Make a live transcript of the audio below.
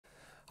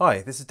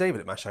Hi, this is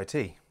David at MASH IT,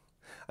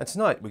 and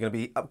tonight we're going to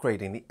be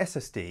upgrading the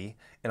SSD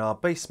in our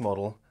base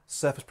model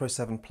Surface Pro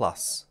 7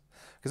 Plus.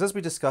 Because as we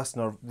discussed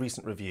in our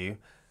recent review,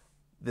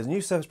 the new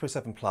Surface Pro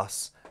 7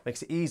 Plus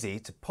makes it easy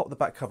to pop the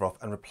back cover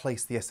off and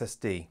replace the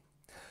SSD.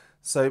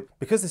 So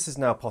because this is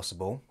now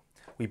possible,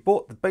 we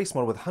bought the base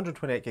model with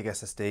 128GB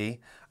SSD,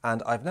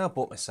 and I've now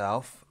bought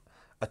myself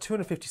a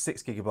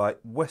 256GB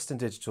Western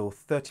Digital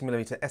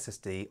 30mm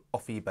SSD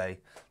off eBay.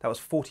 That was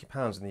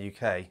 £40 in the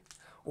UK,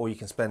 or you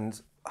can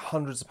spend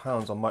hundreds of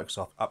pounds on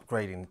Microsoft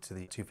upgrading to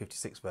the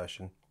 256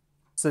 version.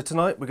 So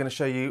tonight we're going to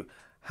show you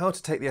how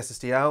to take the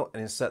SSD out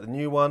and insert the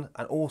new one,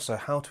 and also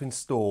how to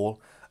install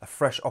a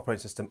fresh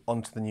operating system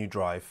onto the new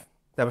drive.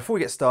 Now before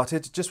we get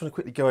started, just want to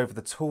quickly go over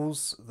the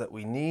tools that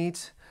we need.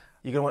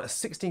 You're going to want a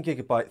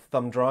 16GB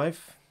thumb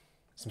drive,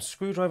 some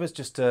screwdrivers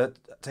just to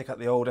take out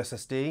the old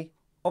SSD,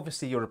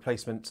 obviously your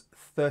replacement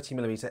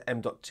 30mm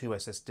M.2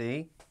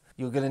 SSD.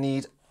 You're going to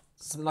need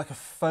something like a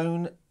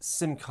phone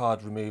SIM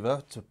card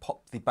remover to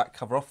pop the back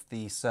cover off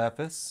the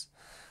Surface.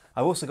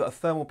 I've also got a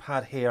thermal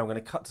pad here I'm going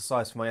to cut to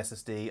size for my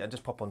SSD and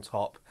just pop on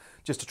top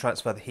just to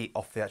transfer the heat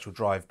off the actual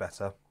drive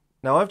better.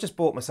 Now I've just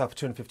bought myself a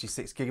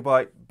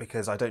 256GB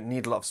because I don't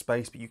need a lot of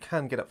space, but you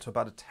can get up to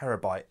about a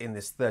terabyte in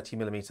this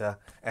 30mm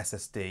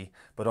SSD,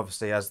 but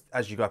obviously as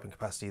you go up in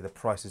capacity the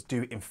prices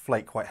do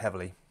inflate quite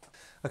heavily.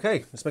 Okay,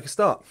 let's make a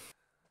start.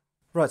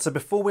 Right, so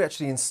before we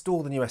actually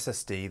install the new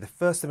SSD, the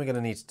first thing we're going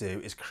to need to do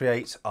is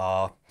create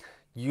our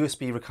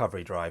USB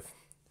recovery drive.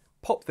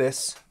 Pop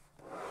this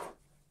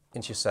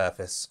into your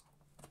Surface.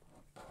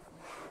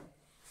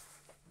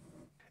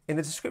 In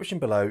the description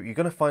below, you're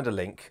going to find a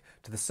link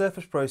to the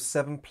Surface Pro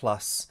 7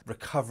 Plus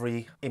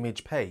recovery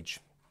image page.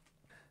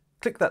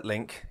 Click that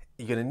link.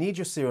 You're going to need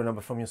your serial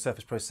number from your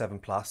Surface Pro 7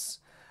 Plus,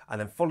 and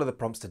then follow the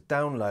prompts to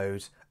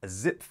download a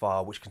zip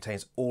file which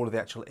contains all of the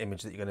actual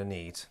image that you're going to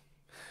need.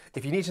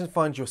 If you need to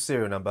find your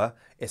serial number,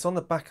 it's on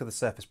the back of the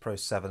Surface Pro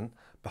 7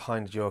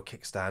 behind your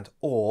kickstand,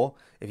 or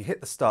if you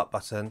hit the start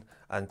button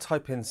and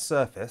type in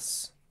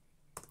Surface,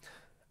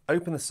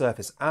 open the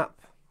Surface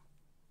app,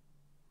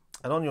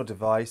 and on your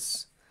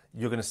device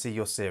you're going to see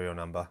your serial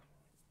number.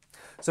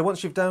 So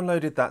once you've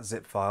downloaded that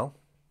zip file,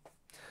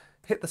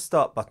 hit the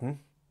start button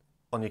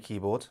on your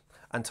keyboard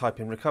and type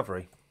in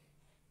recovery,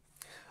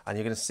 and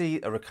you're going to see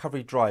a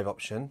recovery drive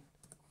option.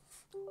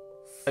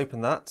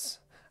 Open that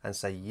and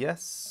say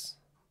yes.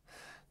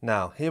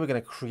 Now, here we're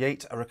going to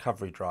create a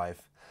recovery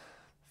drive.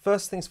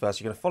 First things first,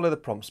 you're going to follow the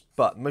prompts,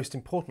 but most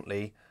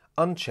importantly,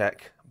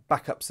 uncheck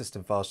backup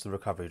system files to the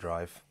recovery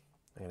drive.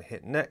 I'm going to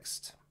hit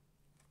next.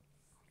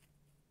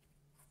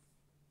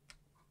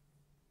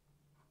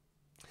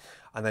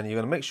 And then you're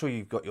going to make sure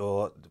you've got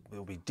your, it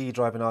will be D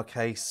drive in our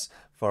case,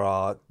 for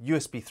our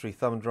USB 3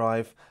 thumb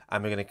drive,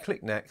 and we're going to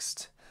click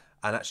next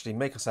and actually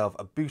make ourselves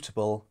a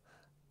bootable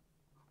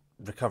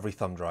recovery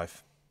thumb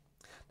drive.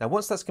 Now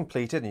once that's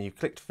completed and you've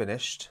clicked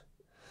finished,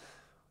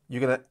 you're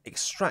going to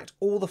extract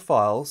all the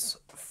files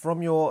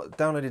from your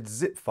downloaded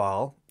zip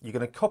file. You're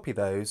going to copy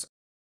those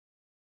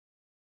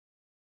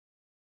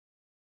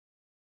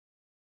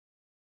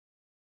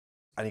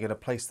and you're going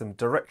to place them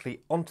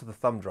directly onto the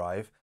thumb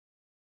drive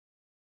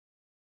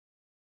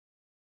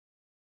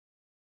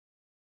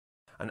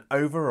and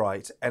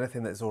overwrite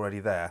anything that's already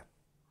there.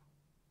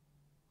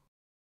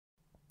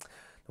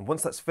 And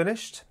once that's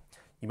finished,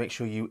 you make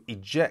sure you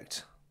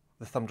eject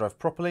the thumb drive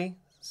properly.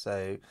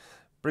 So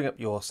bring up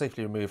your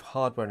safely remove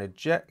hardware and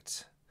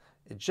eject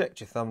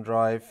your thumb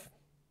drive.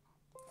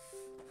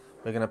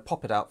 We're going to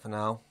pop it out for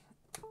now,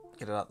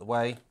 get it out of the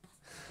way.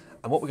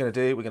 And what we're going to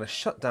do, we're going to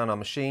shut down our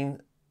machine.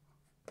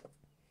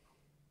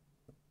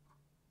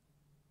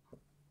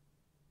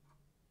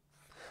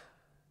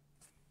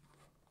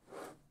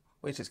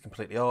 Wait till it's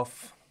completely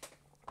off.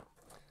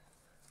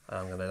 And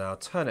I'm going to now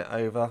turn it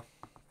over,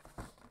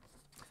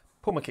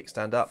 pull my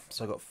kickstand up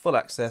so I've got full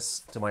access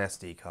to my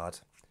SD card.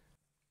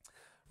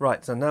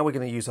 Right, so now we're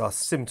going to use our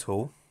SIM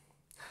tool.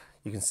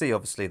 You can see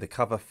obviously the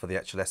cover for the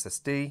actual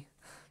SSD,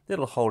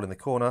 little hole in the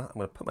corner. I'm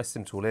going to put my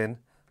SIM tool in,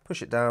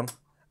 push it down,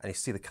 and you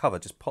see the cover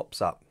just pops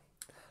up.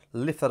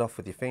 Lift that off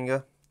with your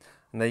finger,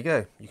 and there you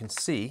go. You can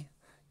see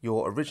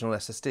your original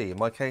SSD, in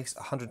my case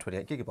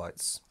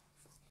 128GB.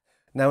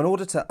 Now in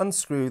order to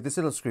unscrew this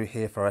little screw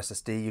here for our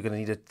SSD, you're going to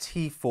need a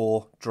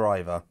T4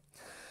 driver.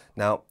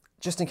 Now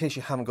just in case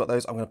you haven't got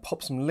those, I'm going to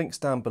pop some links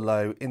down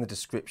below in the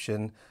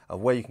description of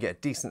where you can get a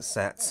decent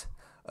set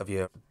of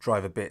your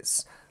driver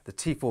bits. The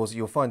T4s,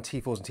 you'll find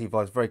T4s and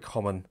T5s very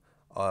common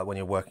when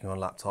you're working on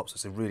laptops. So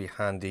it's a really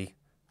handy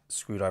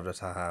screwdriver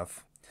to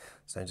have.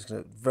 So I'm just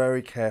going to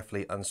very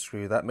carefully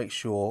unscrew that. Make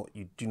sure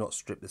you do not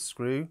strip the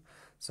screw.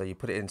 So you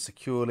put it in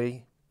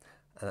securely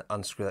and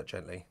unscrew that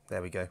gently.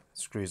 There we go,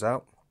 screws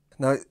out.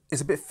 Now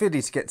it's a bit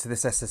fiddly to get to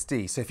this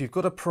SSD. So if you've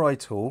got a pry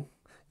tool,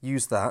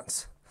 use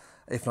that.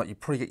 If not, you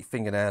probably get your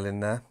fingernail in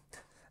there.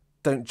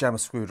 Don't jam a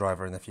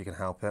screwdriver in there if you can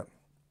help it.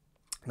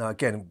 Now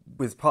again,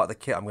 with part of the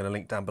kit I'm going to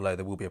link down below,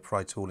 there will be a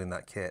pry tool in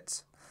that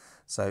lifted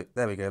So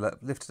there we go,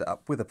 lifted it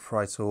up with a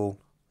pry tool,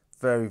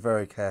 very,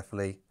 very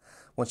carefully.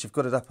 Once you've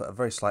got it up at a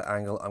very slight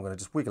angle, I'm going to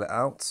just wiggle it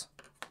out.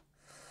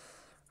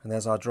 And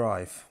there's our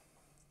drive.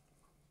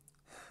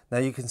 Now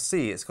you can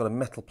see it's got a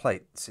metal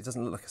plate. It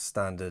doesn't look like a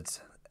standard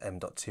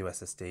M.2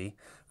 SSD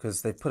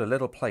because they've put a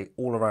little plate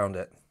all around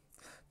it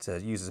to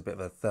use as a bit of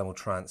a thermal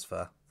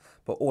transfer.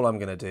 But all I'm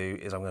going to do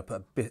is I'm going to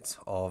put a bit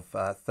of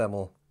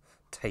thermal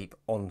tape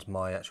on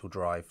my actual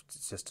drive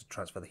just to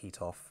transfer the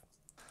heat off.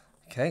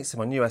 Okay, so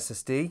my new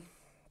SSD,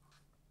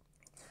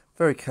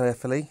 very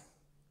carefully,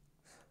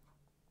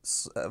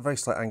 at a very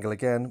slight angle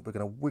again, we're going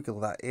to wiggle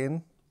that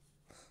in.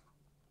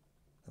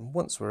 And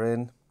once we're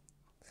in,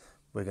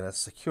 we're going to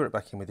secure it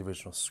back in with the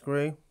original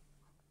screw.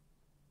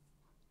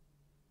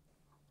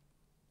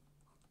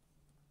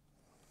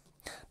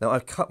 Now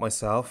I've cut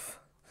myself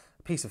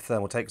a piece of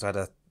thermal tape because I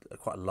had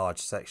quite a large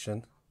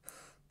section.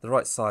 The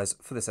right size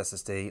for this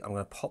SSD, I'm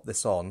going to pop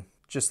this on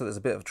just so there's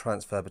a bit of a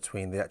transfer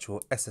between the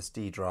actual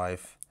SSD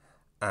drive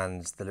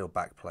and the little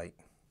back plate.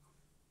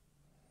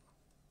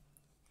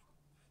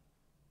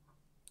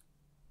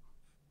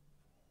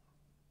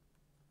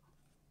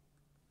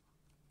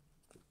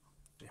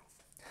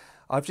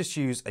 I've just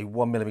used a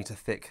 1mm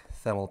thick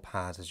thermal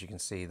pad, as you can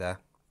see there.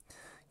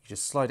 You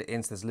just slide it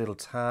into this little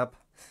tab,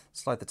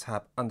 slide the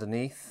tab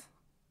underneath,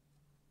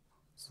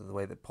 so the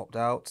way that popped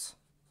out.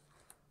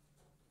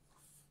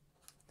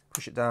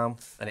 Push it down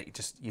and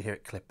you hear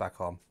it clip back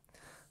on.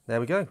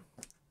 There we go.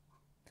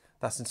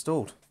 That's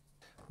installed.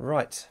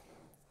 Right,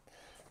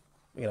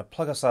 we're going to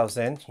plug ourselves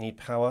in. You need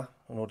power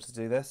in order to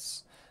do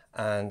this.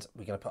 And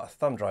we're going to put our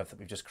thumb drive that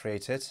we've just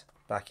created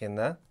back in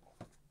there.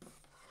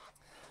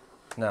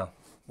 Now,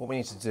 what we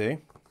need to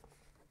do,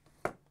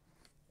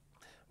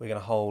 we're going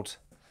to hold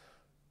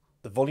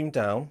the volume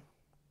down,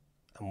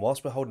 and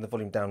whilst we're holding the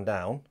volume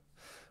down,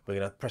 we're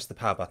going to press the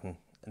power button,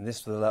 and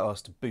this will allow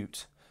us to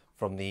boot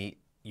from the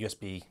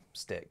USB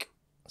stick.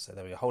 So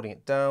there we are, holding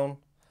it down,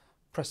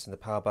 pressing the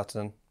power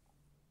button,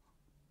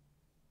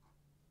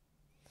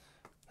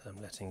 and I'm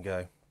letting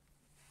go.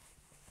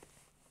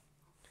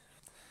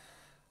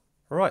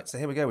 Right, so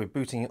here we go, we're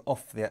booting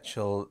off the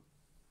actual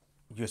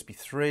USB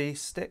 3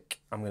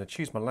 stick. I'm going to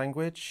choose my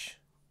language,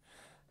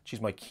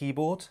 choose my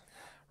keyboard.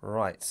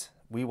 Right,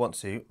 we want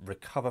to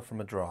recover from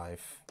a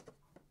drive.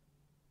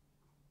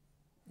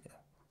 Yeah.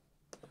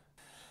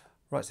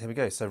 Right, so here we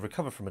go. So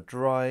recover from a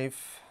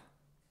drive.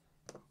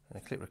 I'm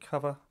going to click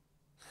recover.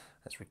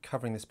 That's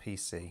recovering this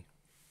PC.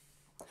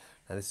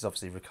 Now this is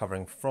obviously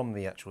recovering from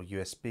the actual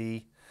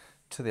USB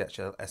to the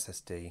actual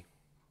SSD.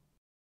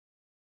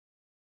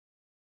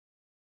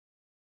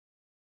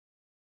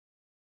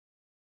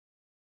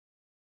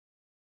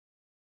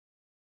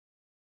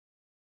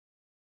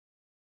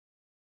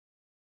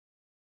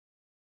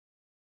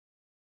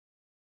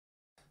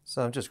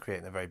 So I'm just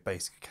creating a very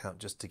basic account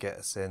just to get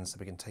us in so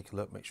we can take a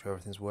look, make sure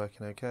everything's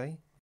working okay.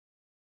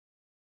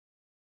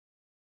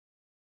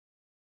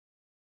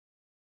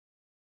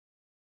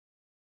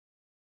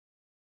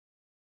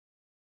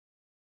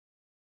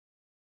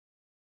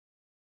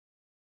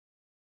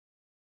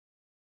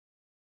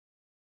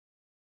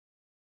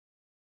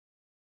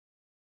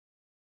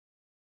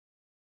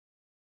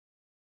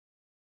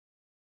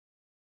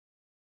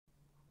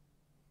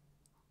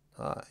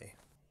 Hi.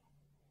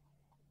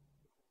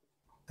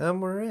 And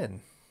we're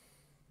in.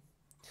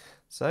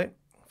 So,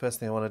 first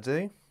thing I want to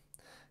do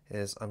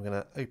is I'm going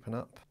to open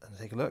up and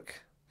take a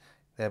look.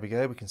 There we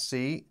go, we can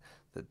see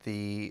that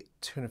the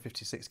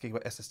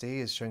 256GB SSD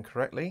is shown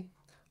correctly.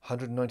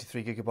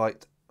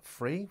 193GB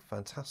free,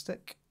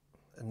 fantastic.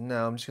 And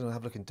now I'm just going to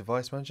have a look in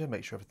Device Manager,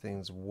 make sure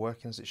everything's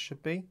working as it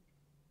should be.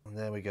 And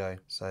there we go.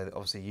 So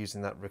obviously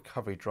using that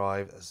recovery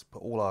drive has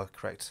put all our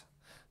correct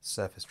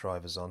Surface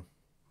drivers on.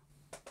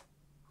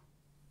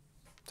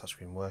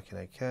 Touchscreen working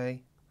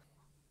okay.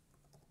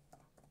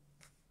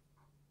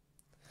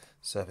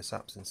 Surface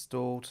apps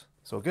installed.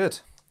 It's all good.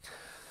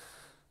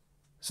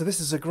 So this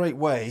is a great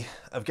way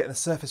of getting the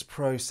Surface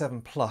Pro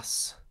 7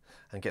 Plus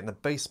and getting the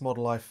base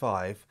model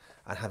i5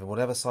 and having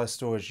whatever size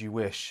storage you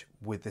wish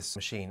with this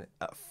machine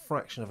at a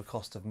fraction of the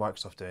cost of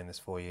Microsoft doing this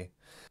for you.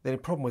 The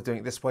only problem with doing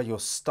it this way, you're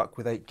stuck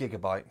with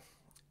 8GB.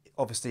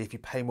 Obviously, if you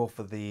pay more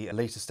for the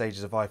later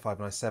stages of i5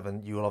 and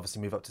i7, you will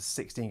obviously move up to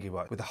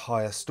 16GB with the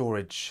higher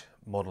storage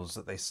models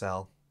that they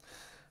sell.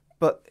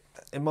 But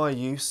in my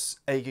use,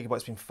 8GB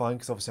has been fine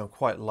because obviously I'm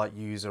quite a light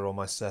user on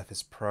my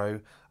Surface Pro.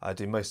 I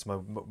do most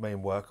of my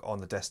main work on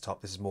the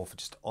desktop. This is more for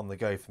just on the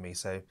go for me.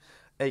 So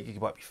 8GB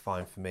would be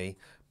fine for me,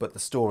 but the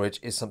storage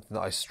is something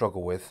that I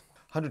struggle with.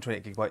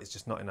 128GB is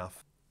just not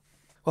enough.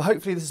 Well,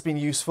 hopefully this has been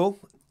useful.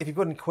 If you've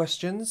got any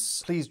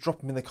questions, please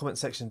drop them in the comment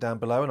section down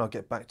below and I'll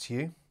get back to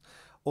you.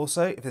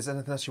 Also, if there's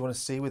anything else you want to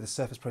see with the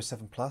Surface Pro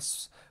 7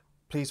 Plus,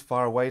 please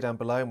fire away down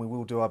below and we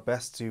will do our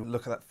best to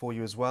look at that for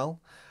you as well.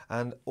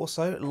 And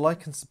also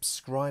like and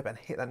subscribe and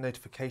hit that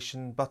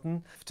notification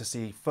button to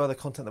see further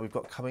content that we've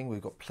got coming.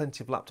 We've got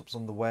plenty of laptops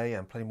on the way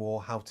and plenty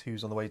more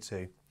how-tos on the way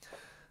too.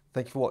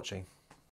 Thank you for watching.